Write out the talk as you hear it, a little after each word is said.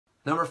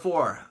Number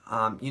 4,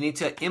 you need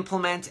to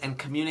implement and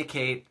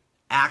communicate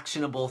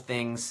actionable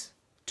things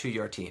to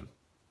your team.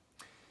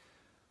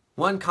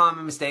 One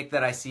common mistake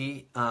that I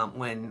see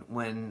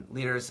when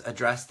leaders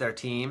address their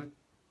team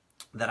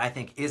that I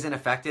think isn't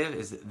effective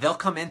is they'll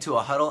come into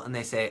a huddle and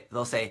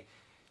they'll say,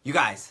 you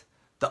guys,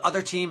 the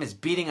other team is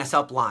beating us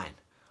up line.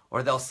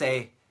 Or they'll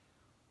say,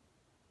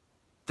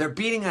 they're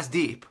beating us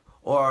deep.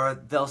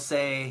 Or they'll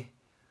say,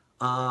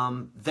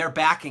 they're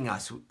backing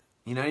us.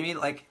 You know what I mean?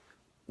 Like,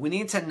 we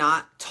need to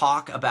not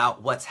talk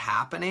about what's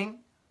happening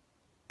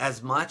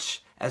as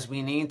much as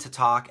we need to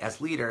talk as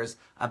leaders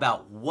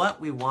about what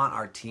we want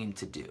our team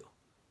to do.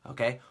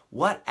 Okay?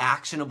 What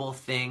actionable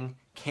thing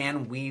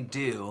can we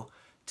do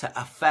to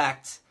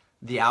affect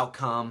the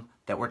outcome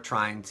that we're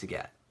trying to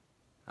get?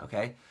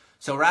 Okay?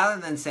 So rather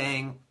than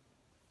saying,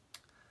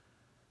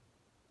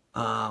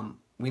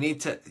 we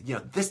need to,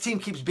 this team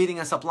keeps beating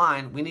us up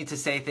line, we need to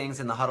say things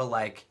in the huddle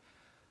like,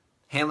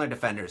 handler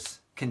defenders,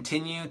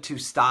 continue to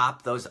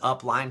stop those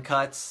up line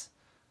cuts,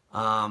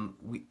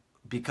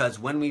 because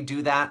when we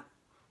do that,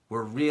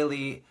 we're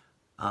really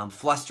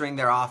flustering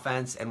their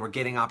offense and we're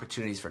getting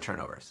opportunities for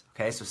turnovers.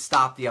 Okay, so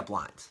stop the up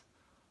lines.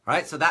 All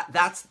right, so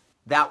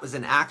that was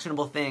an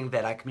actionable thing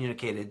that I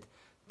communicated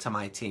to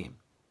my team.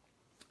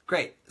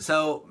 Great.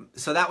 So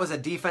that was a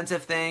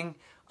defensive thing.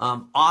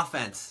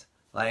 Offense,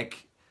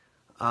 like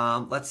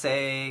let's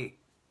say,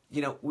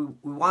 we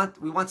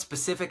want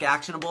specific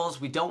actionables.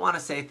 We don't want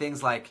to say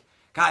things like,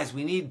 guys,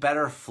 we need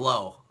better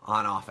flow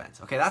on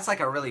offense. Okay, that's like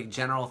a really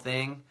general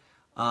thing.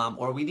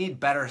 Or we need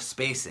better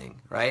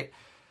spacing, right?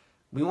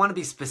 We want to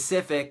be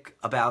specific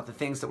about the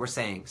things that we're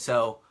saying.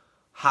 So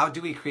how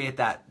do we create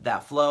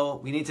that flow?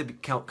 We need to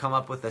come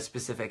up with a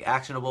specific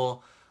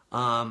actionable.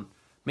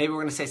 Maybe we're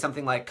going to say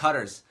something like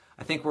cutters.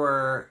 I think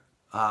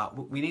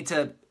we need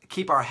to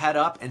keep our head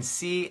up and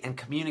see and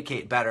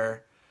communicate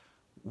better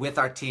with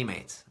our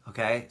teammates,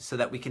 okay? So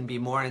that we can be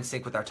more in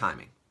sync with our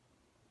timing.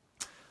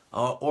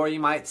 Or you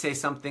might say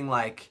something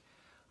like,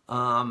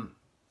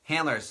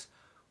 handlers,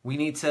 we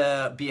need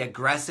to be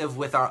aggressive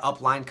with our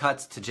upline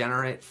cuts to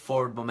generate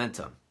forward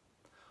momentum.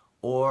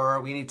 Or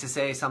we need to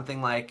say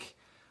something like,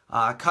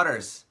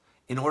 cutters,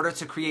 in order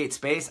to create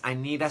space, I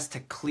need us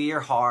to clear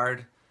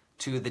hard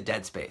to the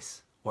dead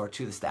space or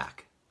to the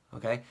stack,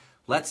 okay?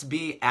 Let's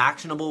be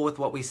actionable with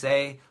what we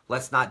say.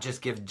 Let's not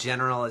just give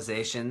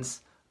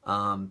generalizations.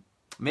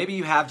 Maybe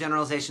you have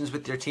generalizations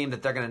with your team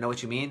that they're going to know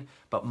what you mean,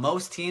 but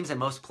most teams and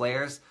most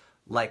players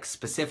like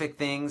specific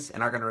things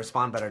and are going to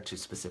respond better to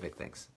specific things.